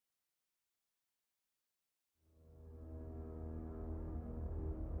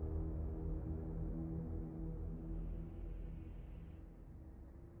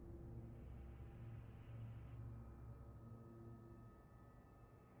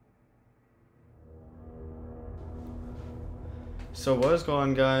So what is going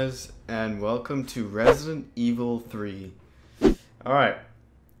on, guys, and welcome to Resident Evil 3. Alright,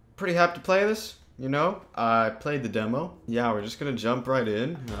 pretty happy to play this, you know. I played the demo. Yeah, we're just gonna jump right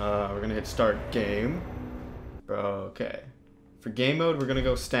in. We're gonna hit start game. Okay. For game mode, we're gonna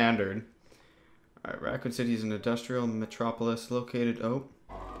go standard. Alright, Racoon City is an industrial metropolis located... Oh,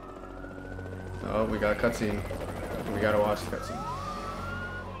 we got a cutscene. We gotta watch the cutscene.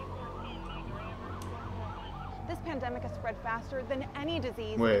 This pandemic has spread faster than any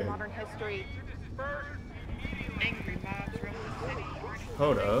disease in modern history. Angry mobs roam the city.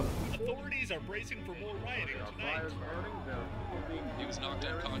 Hold up. Authorities are bracing for more rioting tonight. He was knocked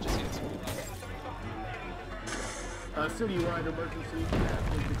unconscious. He had some Citywide emergency has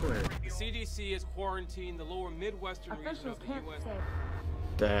been declared. The CDC has quarantined the lower Midwestern region of the U.S.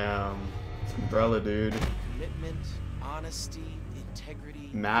 Damn. It's Umbrella, dude. Commitment, honesty, integrity.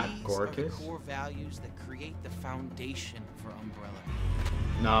 Matt These Gorkis? are the core values that create the foundation for Umbrella.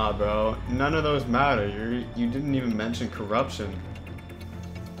 Nah, bro. None of those matter. You didn't even mention corruption.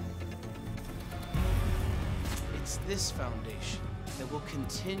 It's this foundation that will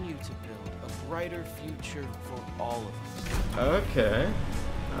continue to build a brighter future for all of us. Okay.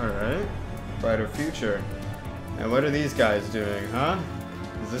 Alright. Brighter future. And what are these guys doing, huh?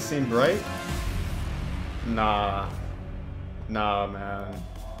 Does this seem bright? Nah. Nah, man.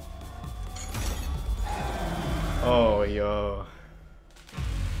 Oh, yo.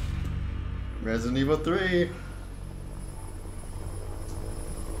 Resident Evil 3.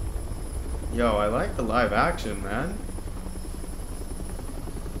 Yo, I like the live action, man.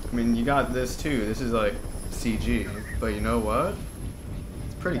 I mean, you got this too. This is like CG, but you know what?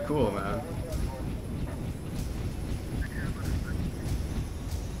 It's pretty cool, man.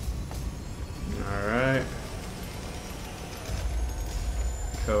 Alright.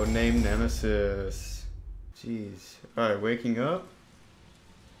 Codename Nemesis. Jeez. Alright, waking up.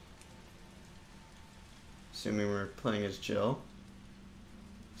 Assuming we're playing as Jill.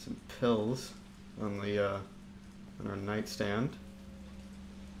 Some pills on the on our nightstand.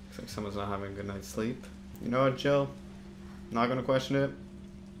 Looks like someone's not having a good night's sleep. You know what, Jill? I'm not gonna question it.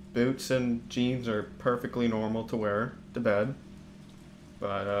 Boots and jeans are perfectly normal to wear to bed.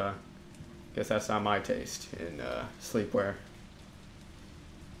 But guess that's not my taste in sleepwear.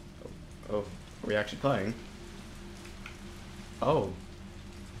 Oh, are we actually playing? Oh.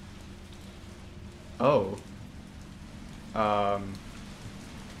 Oh.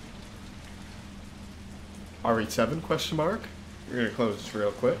 RE7 question mark? We're gonna close this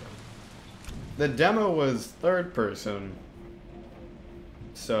real quick. The demo was third person,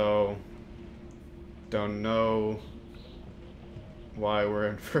 so don't know why we're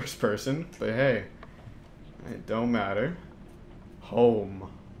in first person, but hey, it don't matter. Home.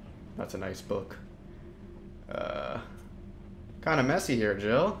 That's a nice book. Kind of messy here,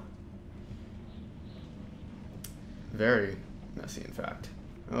 Jill. Very messy, in fact.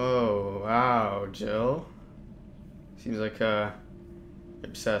 Oh, wow, Jill. Seems like you're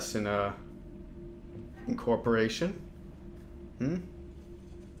obsessed in incorporation.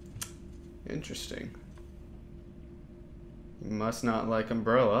 Interesting. You must not like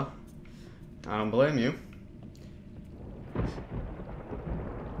Umbrella. I don't blame you.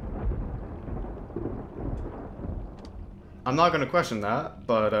 I'm not gonna question that,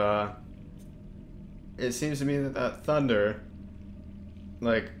 but it seems to me that that thunder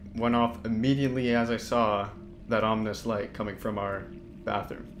like went off immediately as I saw that ominous light coming from our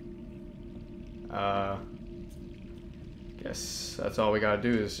bathroom. Guess that's all we gotta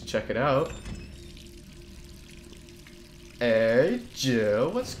do is check it out. Hey,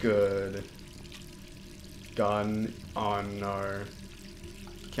 Jill, what's good? Gun on our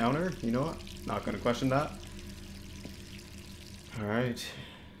counter, you know what? Not gonna question that. Alright,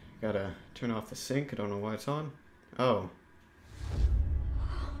 gotta turn off the sink, I don't know why it's on. Oh.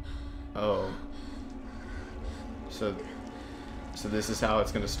 Oh. So this is how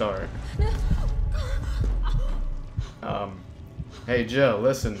it's gonna start. Hey Jill,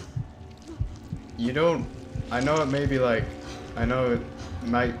 listen. You don't, I know it may be like, I know it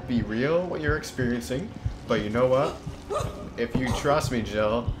might be real what you're experiencing, but you know what? If you trust me,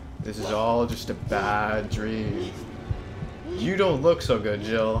 Jill, this is all just a bad dream. You don't look so good,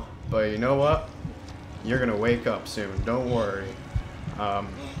 Jill, but you know what? You're gonna wake up soon, don't worry.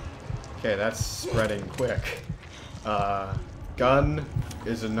 Okay, that's spreading quick. Gun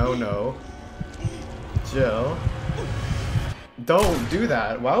is a no-no. Jill. Don't do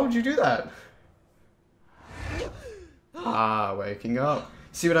that. Why would you do that? Ah, waking up.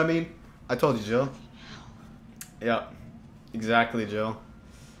 See what I mean? I told you, Jill. Yep. Exactly, Jill.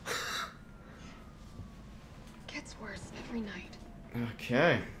 Gets worse every night.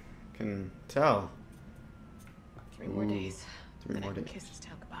 Okay. Can tell. 3 more days. 3 more days. Kiss this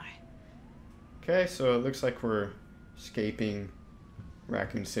town goodbye. Okay, so it looks like we're escaping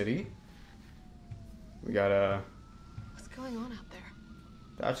Racoon City. We got a... What's going on out there?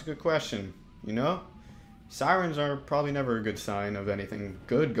 That's a good question. You know, sirens are probably never a good sign of anything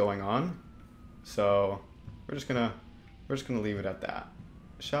good going on. So we're just gonna leave it at that,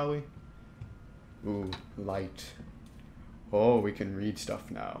 shall we? Ooh, light. Oh, we can read stuff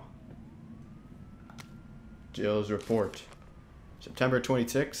now. Jill's report. September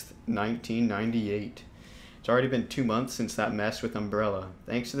 26th, 1998. It's already been 2 months since that mess with Umbrella.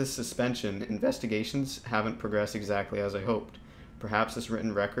 Thanks to this suspension, investigations haven't progressed exactly as I hoped. Perhaps this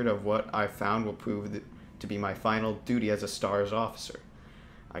written record of what I found will prove to be my final duty as a STARS officer.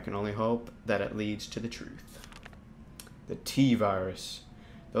 I can only hope that it leads to the truth. The T-virus.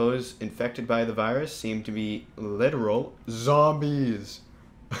 Those infected by the virus seem to be literal zombies.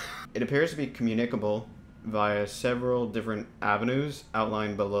 It appears to be communicable via several different avenues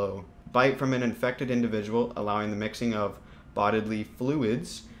outlined below. Bite from an infected individual, allowing the mixing of bodily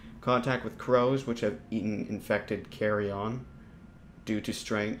fluids, contact with crows which have eaten infected carrion. Due to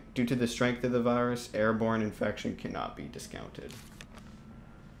the strength of the virus, airborne infection cannot be discounted.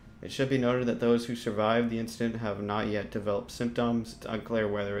 It should be noted that those who survived the incident have not yet developed symptoms. It's unclear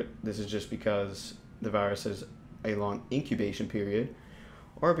whether this is just because the virus has a long incubation period,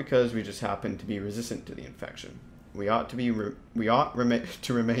 or because we just happen to be resistant to the infection. We ought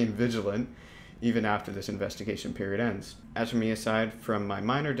to remain vigilant even after this investigation period ends. As for me, aside from my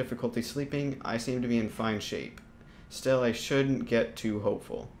minor difficulty sleeping, I seem to be in fine shape. Still, I shouldn't get too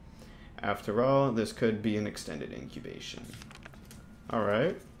hopeful. After all, this could be an extended incubation.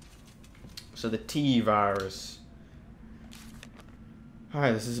 Alright. So the T-virus.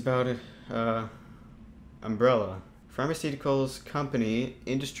 Alright, this is about it. Umbrella. Pharmaceuticals company,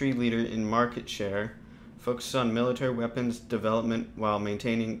 industry leader in market share, focuses on military weapons development while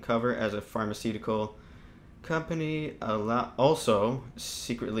maintaining cover as a pharmaceutical company, also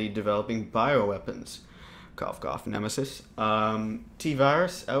secretly developing bioweapons. Cough, cough, Nemesis.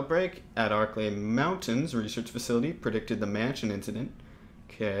 T-virus outbreak at Arklay Mountains research facility predicted the mansion incident.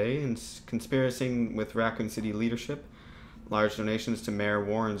 Okay, and conspiracy with Racoon City leadership. Large donations to Mayor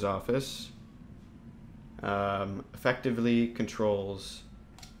Warren's office. Effectively controls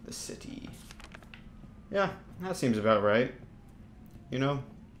the city. Yeah, that seems about right. You know?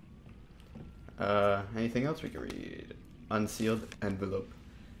 Anything else we can read? Unsealed envelope.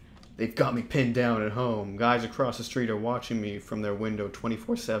 They've got me pinned down at home. Guys across the street are watching me from their window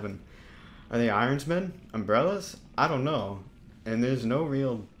 24/7. Are they Ironsmen? Umbrellas? I don't know. And there's no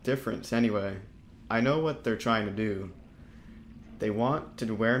real difference anyway. I know what they're trying to do. They want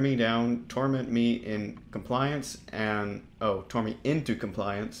to wear me down, torment me in compliance, and torment me into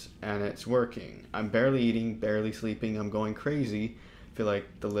compliance, and it's working. I'm barely eating, barely sleeping, I'm going crazy, feel like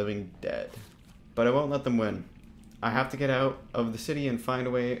the living dead. But I won't let them win. I have to get out of the city and find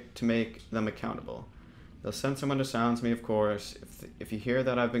a way to make them accountable. They'll send someone to silence me, of course. If you hear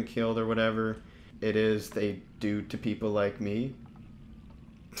that I've been killed or whatever it is they do to people like me,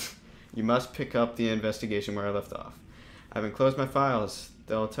 you must pick up the investigation where I left off. I haven't closed my files.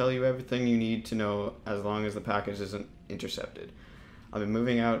 They'll tell you everything you need to know as long as the package isn't intercepted. I'll be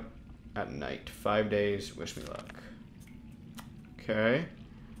moving out at night. 5 days. Wish me luck. Okay.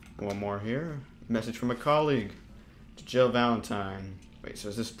 One more here. Message from a colleague. To Jill Valentine. Wait, so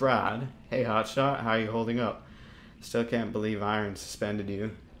is this Brad? Hey, hotshot. How are you holding up? Still can't believe Iron suspended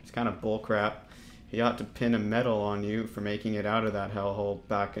you. It's kind of bullcrap. He ought to pin a medal on you for making it out of that hellhole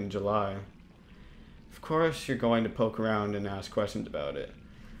back in July. Of course, you're going to poke around and ask questions about it.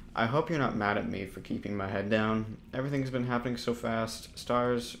 I hope you're not mad at me for keeping my head down. Everything's been happening so fast.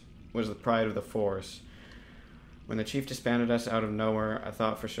 STARS was the pride of the force. When the chief disbanded us out of nowhere, I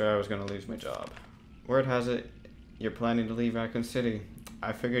thought for sure I was going to lose my job. Word has it, you're planning to leave Racoon City.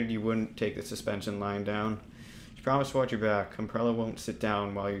 I figured you wouldn't take the suspension lying down. You promised to watch your back. Umbrella won't sit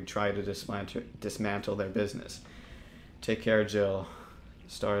down while you try to dismantle their business. Take care, Jill.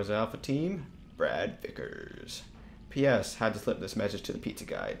 STARS Alpha Team, Brad Vickers. P.S. Had to slip this message to the pizza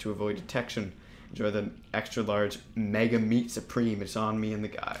guy to avoid detection. Enjoy the extra large Mega Meat Supreme. It's on me and the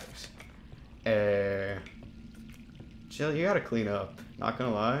guys. Jill, you gotta clean up. Not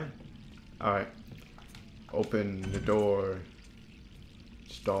gonna lie. Alright. Open the door.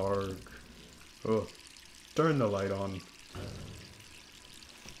 It's dark. Oh. Turn the light on.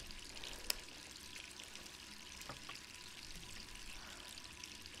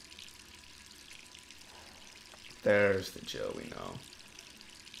 There's the Jill we know.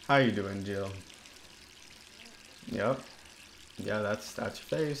 How you doing, Jill? Yep. Yeah, that's your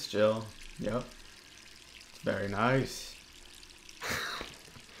face, Jill. Yep. It's very nice.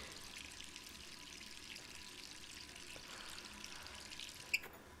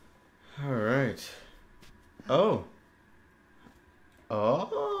 Alright. Oh.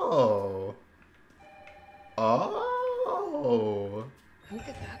 Oh. Oh. Who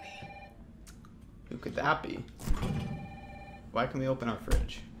could that be? Who could that be? Why can we open our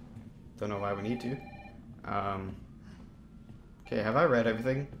fridge? Don't know why we need to. Okay, have I read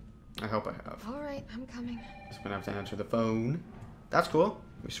everything? I hope I have. Alright, I'm coming. Just gonna have to answer the phone. That's cool.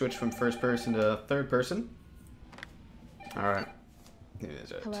 We switched from first person to third person. Alright. It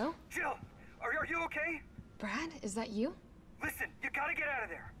is it. Hello? Jill, are you okay? Brad, is that you? Listen, you gotta get out of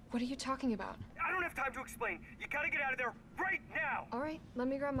there. What are you talking about? I don't have time to explain. You gotta get out of there right now. Alright, let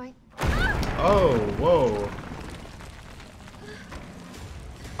me grab my... Oh, whoa.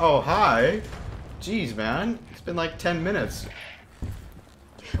 Oh, hi. Jeez, man. It's been like 10 minutes.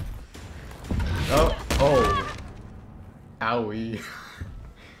 Oh, oh. Owie.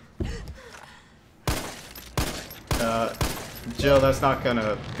 Jill, that's not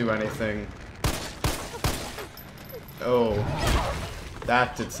gonna do anything. Oh.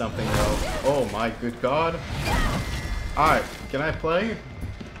 That did something though. Oh my good god. Alright, can I play?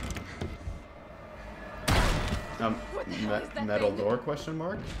 Metal door question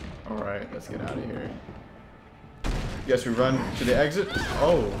mark? Alright, let's get out of here. Guess we run to the exit?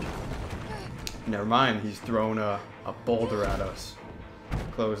 Oh. Never mind, he's thrown a boulder at us.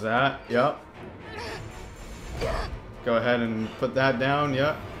 Close that, yep. Go ahead and put that down,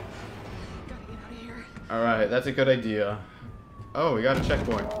 yep. Alright, that's a good idea. Oh, we got a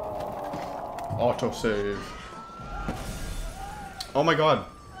checkpoint. Autosave. Oh my god.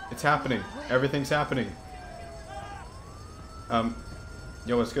 It's happening. Everything's happening.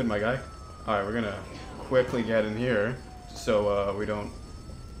 Yo, what's good, my guy? Alright, we're gonna quickly get in here. So, we don't...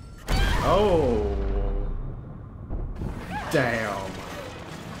 Oh! Damn.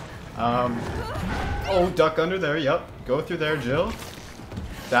 Oh, duck under there, yep. Go through there, Jill.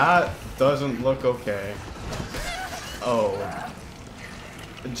 That doesn't look okay. Oh.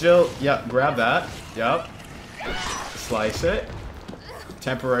 Jill, yep, grab that. Yep. Slice it.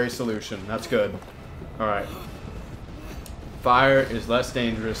 Temporary solution. That's good. Alright. Fire is less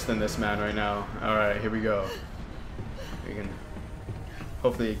dangerous than this man right now. Alright, here we go. We can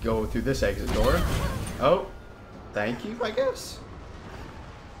hopefully go through this exit door. Oh. Thank you, I guess.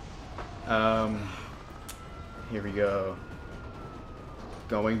 Here we go.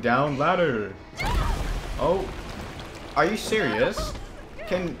 Going down ladder. Oh. Are you serious?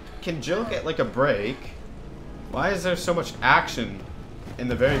 Can Jill get like a break? Why is there so much action in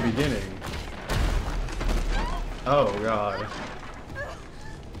the very beginning? Oh god.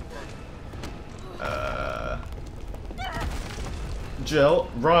 Jill,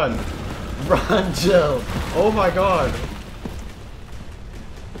 run! Run, Jill! Oh my god!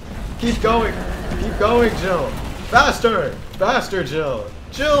 Keep going! Keep going, Jill! Faster! Faster, Jill!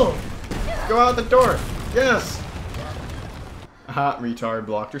 Jill! Go out the door! Yes! Hot retard,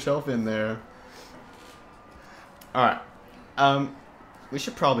 blocked herself in there. Alright. We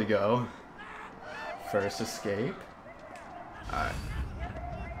should probably go. First escape. Alright.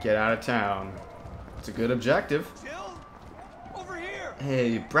 Get out of town. It's a good objective. Jill, over here.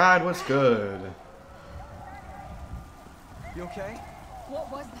 Hey, Brad, what's good? You okay?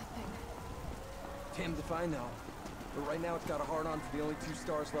 What was that thing? Damned if I know. But right now it's got a hard-on for the only 2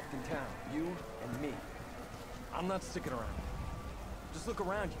 stars left in town. You and me. I'm not sticking around. Just look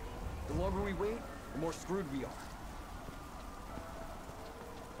around you. The longer we wait, the more screwed we are.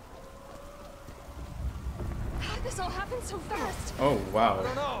 How'd this all happen so fast? Oh, wow. I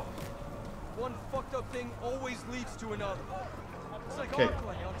don't know. One fucked up thing always leads to another. It's like Okay.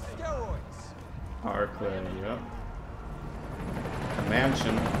 Arclay on steroids. Arclay, yep. A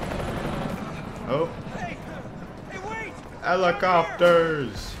mansion. Oh. Hey! Hey, wait!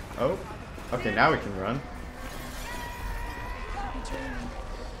 Helicopters! Oh. Okay, now we can run. I'm dreaming.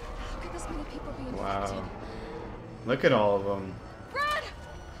 How could this many people be infected? Wow. Look at all of them. Brad!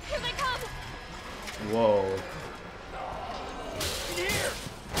 Here they come! Whoa. Here!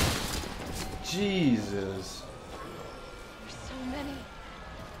 Jesus. There's so many.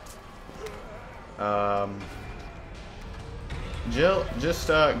 Jill, just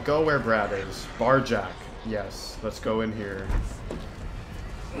go where Brad is. Barjack. Yes, let's go in here.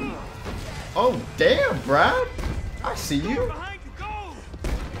 Oh, damn, Brad. I see you. Behind you, go!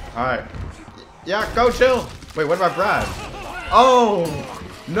 Alright. Yeah, go, Jill. Wait, what about Brad? Oh,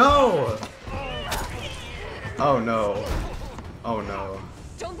 no. Oh, no. Oh, no.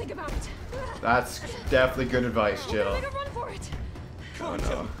 Don't think about it. That's definitely good advice, Jill. Make a run for it. Come on,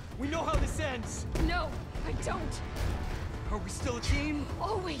 Jill. We know how this ends. No, I don't. Are we still a team?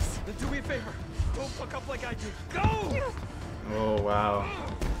 Always. Then do me a favor. Don't fuck up like I did. Go! Oh, wow.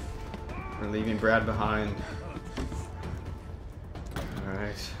 We're leaving Brad behind. Alright.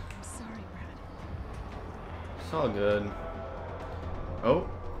 I'm sorry, Brad. It's all good. Oh,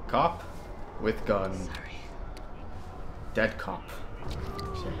 cop with gun. Sorry. Dead cop.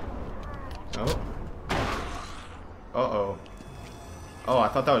 Oh. Uh-oh. Oh, I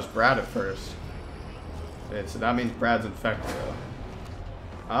thought that was Brad at first. Okay, so that means Brad's infected.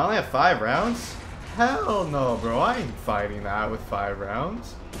 I only have 5 rounds? Hell no, bro. I ain't fighting that with 5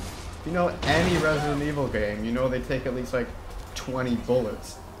 rounds. If you know any Resident Evil game, you know they take at least like 20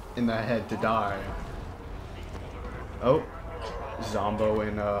 bullets in the head to die. Oh. Zombo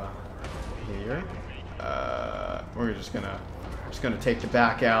in here. We're just gonna take the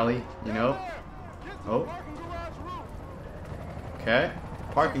back alley, you know? Oh. Okay.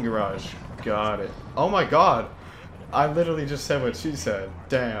 Parking garage. Got it. Oh my god. I literally just said what she said.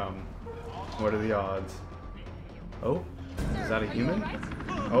 Damn. What are the odds? Oh. Is that a human?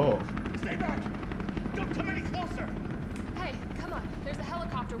 Oh. Stay back! Don't come any closer! Hey, come on. There's a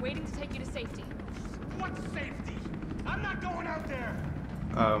helicopter waiting to take you to safety. What safety? I'm not going out there!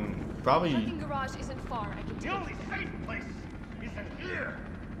 Probably. Parking garage isn't far. I can The take only safe place isn't here!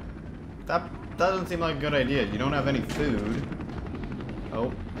 That doesn't seem like a good idea. You don't have any food.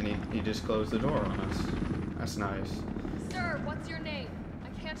 Oh, and he just closed the door on us. That's nice. Sir, what's your name? I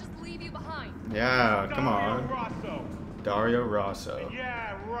can't just leave you behind. Yeah, come on. Rosso. Dario Rosso.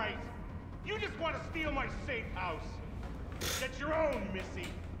 Yeah, right. You just want to steal my safe house. Get your own, Missy.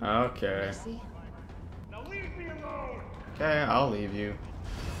 Okay. Missy? Now leave me alone. Okay, I'll leave you.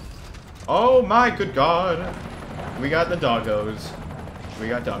 Oh my good god. We got the doggos. We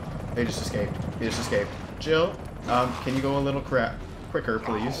got dog. They just escaped. They just escaped. Jill, can you go a little quicker,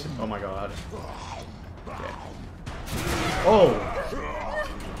 please? Oh my god. Okay. Oh!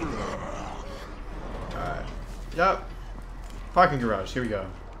 Alright. Yep. Parking garage. Here we go.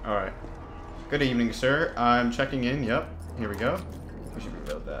 Alright. Good evening, sir. I'm checking in. Yep. Here we go. We should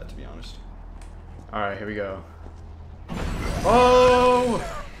rebuild that, to be honest. Alright, here we go. Oh!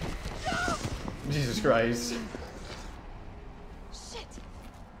 Jesus Christ. Shit.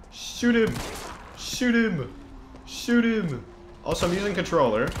 Shoot him! Shoot him! Shoot him! Also, I'm using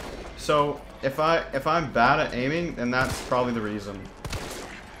controller, so if I'm bad at aiming, then that's probably the reason.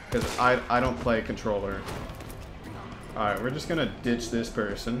 Because I don't play controller. Alright, we're just gonna ditch this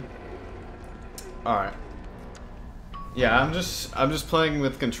person. Alright. Yeah, I'm just playing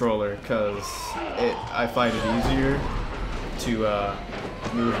with controller because I find it easier to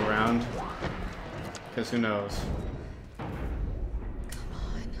move around. Because who knows?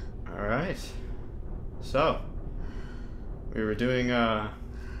 Alright. So we were doing a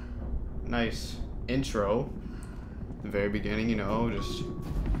nice intro at the very beginning, you know, just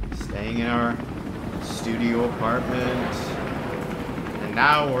staying in our studio apartment, and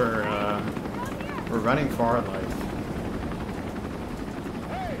now we're running for our life.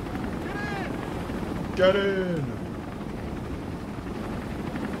 Hey, Get in!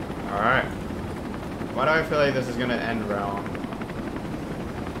 Alright. Why do I feel like this is gonna end wrong?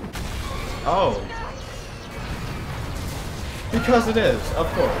 Oh. Because it is, of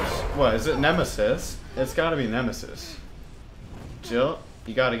course. What, is it Nemesis? It's gotta be Nemesis. Jill,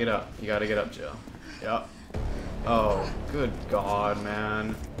 you gotta get up. You gotta get up, Jill. Yep. Oh, good God,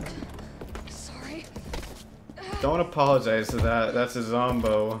 man. Sorry. Don't apologize to that. That's a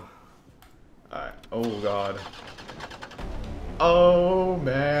zombo. Alright. Oh, God. Oh,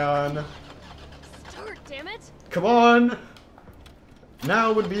 man. Start, damn it. Come on.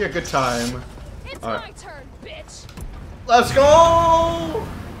 Now would be a good time. It's All right. my turn, bitch. Let's go!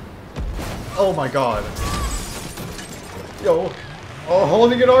 Oh my god. Yo. Oh,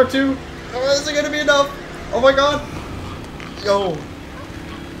 holding it R2? Oh, is it gonna be enough? Oh my god. Yo.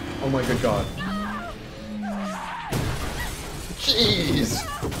 Oh my good god. Jeez.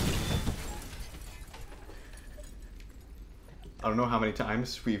 I don't know how many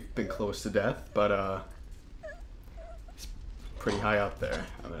times we've been close to death, but it's pretty high up there.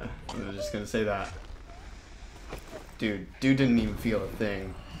 I'm just gonna say that. Dude didn't even feel a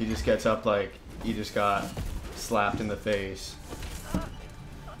thing. He just gets up like he just got slapped in the face.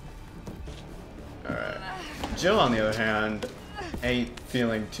 Alright. Jill, on the other hand, ain't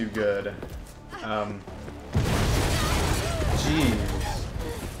feeling too good. Jeez.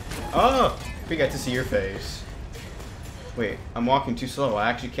 Oh! We got to see your face. Wait, I'm walking too slow. I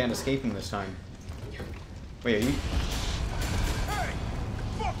actually can't escape him this time. Wait, are you...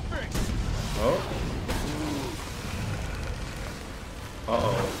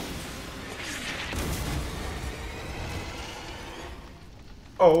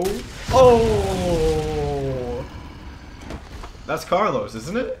 Oh. Oh. That's Carlos,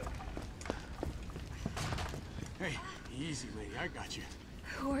 isn't it? Hey, easy, lady. I got you.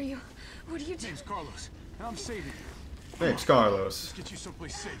 Who are you? What are you doing? Name's Carlos, and I'm saving you. Name's Carlos. Let's get you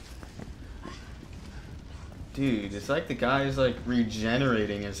someplace safe. Dude, it's like the guy's like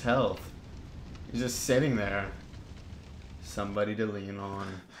regenerating his health. He's just sitting there. Somebody to lean on.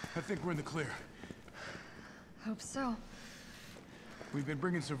 I think we're in the clear. Hope so. We've been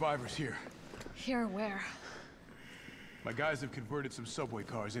bringing survivors here. Here where? My guys have converted some subway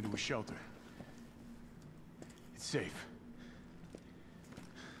cars into a shelter. It's safe.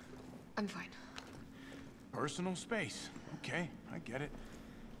 I'm fine. Personal space. Okay, I get it.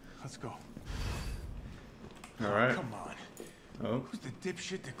 Let's go. Alright. Come on. Oh. Who's the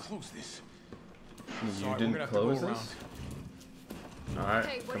dipshit that closed this? You Sorry, didn't we're gonna have to go close around. this? Alright,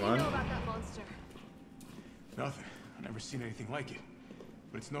 Hey, what come do you on. know about that monster? Nothing. I've never seen anything like it.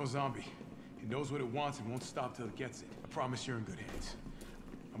 But it's no zombie. It knows what it wants and won't stop till it gets it. I promise you're in good hands.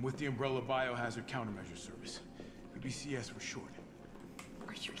 I'm with the Umbrella Biohazard Countermeasure Service. BCS for short.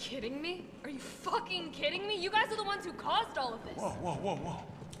 Are you kidding me? Are you fucking kidding me? You guys are the ones who caused all of this. Whoa, whoa, whoa, whoa.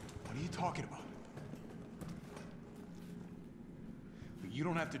 What are you talking about? You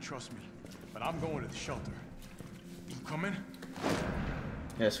don't have to trust me, but I'm going to the shelter. You coming?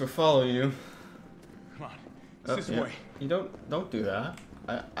 Yes, we're following you. Come on. It's this way. You don't do that.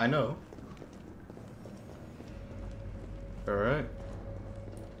 I know. Alright.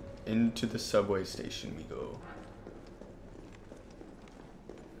 Into the subway station we go.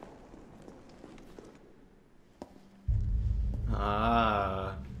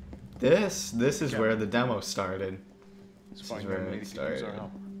 Ah. This is where the demo started. This is where it started.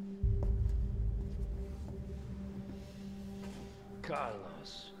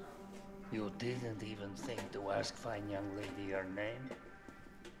 Carlos, you didn't even think to ask fine young lady her name?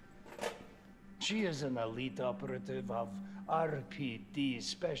 She is an elite operative of RPD,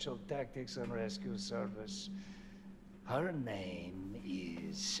 Special Tactics and Rescue Service. Her name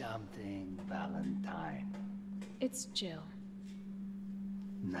is something Valentine. It's Jill.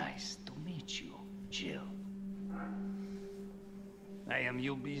 Nice to meet you, Jill. I am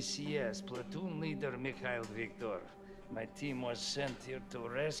UBCS Platoon Leader Mikhail Victor. My team was sent here to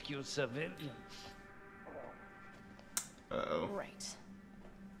rescue civilians. Uh-oh. Right.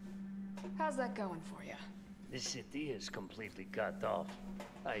 How's that going for you? The city is completely cut off,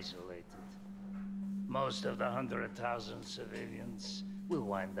 isolated. Most of the 100,000 civilians will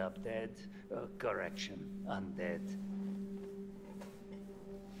wind up dead. Correction, undead.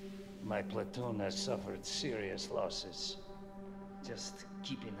 My platoon has suffered serious losses. Just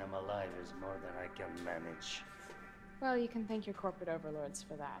keeping them alive is more than I can manage. Well, you can thank your corporate overlords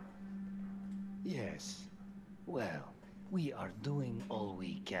for that. Yes. Well, we are doing all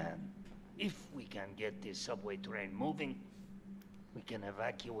we can. If we can get this subway train moving, we can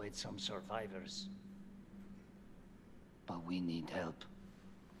evacuate some survivors. But we need help.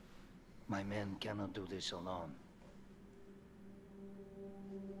 My men cannot do this alone.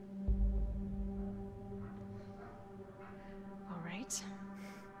 All right.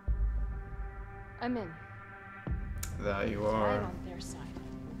 I'm in. That you I'm are. on their side,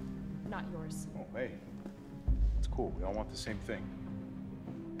 not yours. Oh, hey. It's cool. We all want the same thing.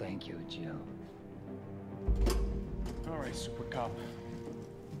 Thank you, Jill. All right, Super Cop.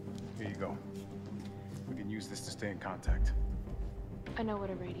 Here you go. We can use this to stay in contact. I know what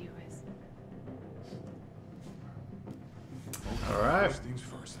a radio is. Okay, all right. First things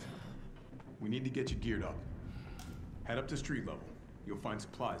first. We need to get you geared up. Head up to street level. You'll find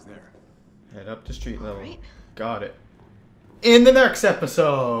supplies there. Head up to street level. Right. Got it. In the next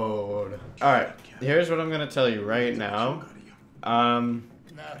episode. Alright, here's what I'm gonna tell you right now.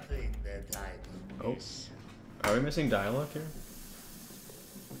 Nothing that I Oh. Are we missing dialogue here?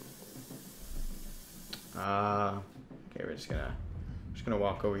 Okay, we're just gonna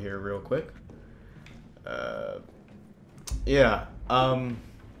walk over here real quick. Yeah,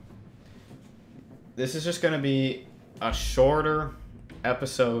 this is just gonna be a shorter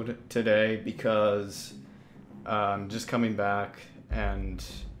episode today because I'm just coming back, and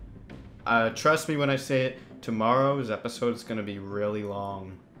trust me when I say it, tomorrow's episode is gonna be really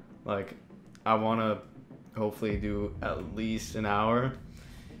long. Like, I wanna hopefully do at least an hour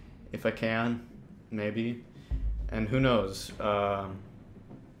if I can, maybe, and who knows,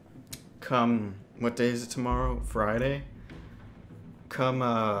 come, what day is it tomorrow? Friday? Come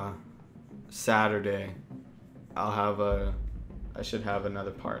Saturday, I should have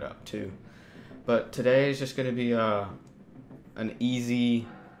another part up too. But today is just going to be an easy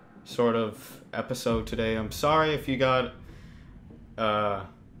sort of episode today. I'm sorry if you got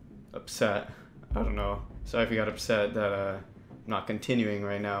upset. I don't know. Sorry if you got upset that I'm not continuing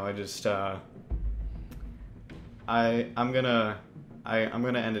right now. I just I'm gonna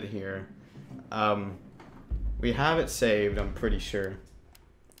end it here. We have it saved, I'm pretty sure.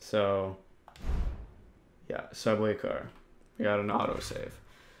 So yeah, subway car. We got an autosave.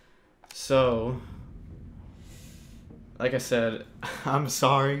 So like I said, I'm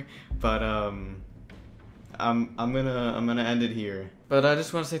sorry, but I'm gonna end it here. But I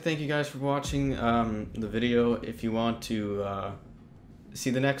just want to say thank you guys for watching the video. If you want to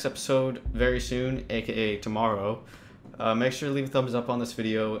see the next episode very soon, aka tomorrow, make sure to leave a thumbs up on this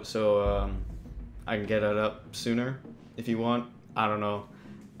video so I can get it up sooner. If you want, I don't know,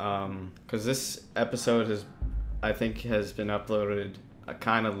 because this episode I think has been uploaded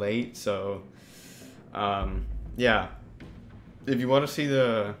kind of late. So yeah, if you want to see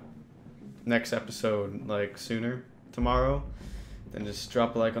the next episode like sooner, tomorrow, then just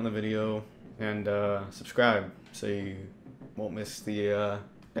drop a like on the video and subscribe so you won't miss the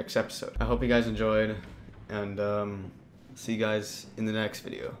next episode. I hope you guys enjoyed, and see you guys in the next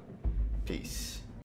video. Peace.